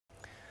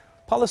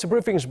Policy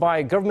briefings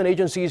by government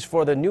agencies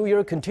for the new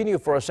year continue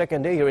for a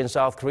second day here in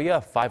South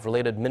Korea. 5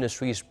 related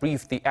ministries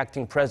briefed the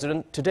acting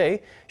president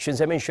today. Shin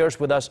Se-min shares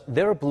with us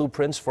their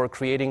blueprints for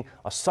creating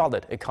a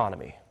solid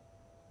economy.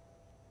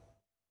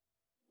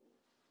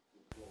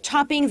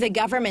 Topping the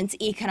government's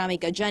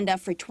economic agenda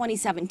for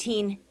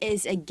 2017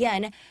 is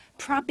again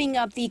propping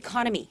up the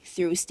economy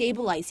through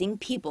stabilizing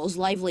people's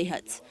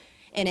livelihoods.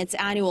 In its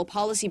annual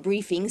policy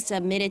briefing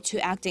submitted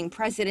to acting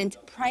President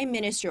Prime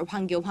Minister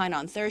Hwang Kyo-ahn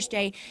on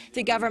Thursday,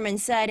 the government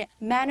said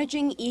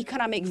managing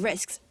economic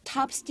risks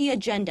tops the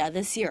agenda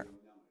this year.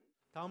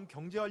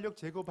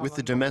 With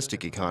the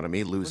domestic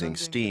economy losing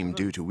steam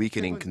due to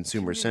weakening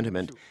consumer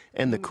sentiment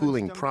and the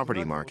cooling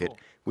property market,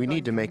 we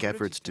need to make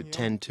efforts to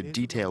tend to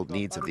detailed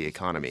needs of the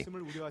economy.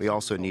 We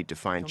also need to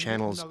find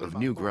channels of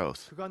new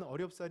growth.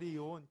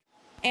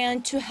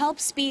 And to help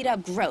speed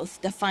up growth,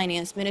 the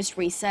finance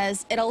ministry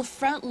says it'll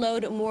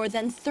front-load more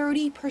than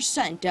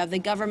 30% of the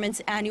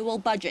government's annual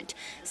budget,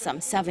 some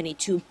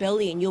 $72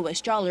 billion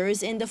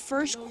in the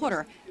first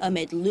quarter,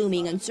 amid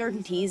looming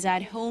uncertainties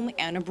at home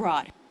and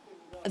abroad.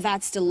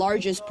 That's the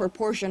largest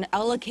proportion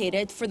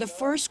allocated for the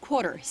first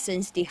quarter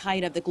since the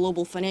height of the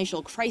global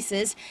financial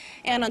crisis.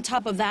 And on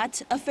top of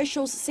that,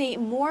 officials say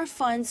more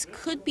funds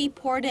could be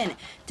poured in,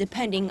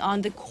 depending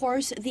on the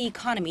course the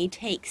economy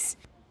takes.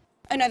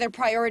 Another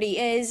priority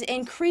is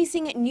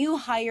increasing new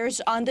hires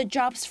on the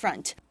jobs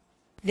front.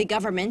 The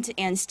government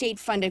and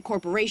state-funded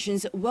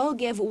corporations will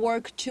give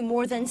work to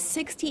more than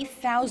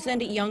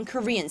 60,000 young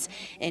Koreans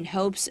in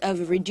hopes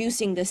of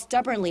reducing the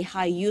stubbornly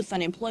high youth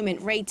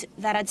unemployment rate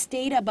that had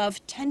stayed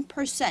above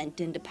 10%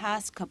 in the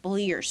past couple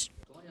of years.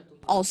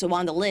 Also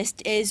on the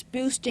list is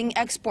boosting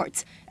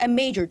exports, a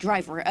major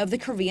driver of the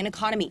Korean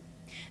economy.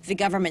 The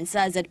government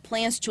says it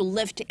plans to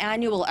lift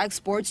annual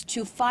exports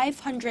to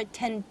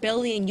 $510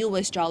 billion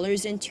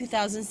in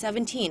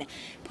 2017,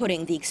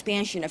 putting the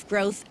expansion of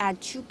growth at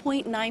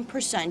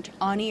 2.9%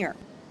 on year.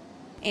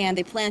 And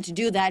they plan to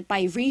do that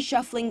by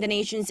reshuffling the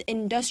nation's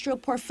industrial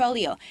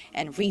portfolio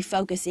and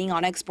refocusing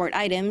on export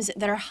items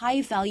that are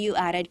high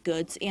value-added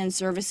goods and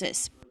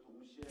services.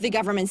 The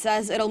government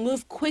says it'll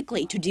move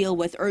quickly to deal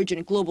with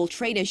urgent global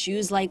trade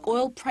issues like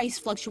oil price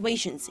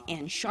fluctuations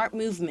and sharp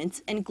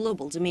movements in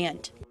global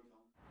demand.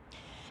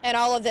 And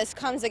all of this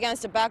comes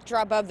against a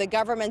backdrop of the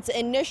government's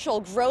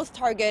initial growth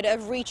target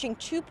of reaching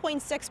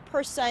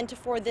 2.6%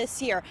 for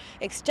this year,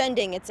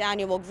 extending its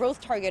annual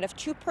growth target of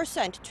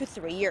 2% to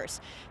 3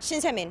 years.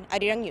 Shin Se-min,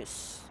 Arirang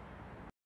News.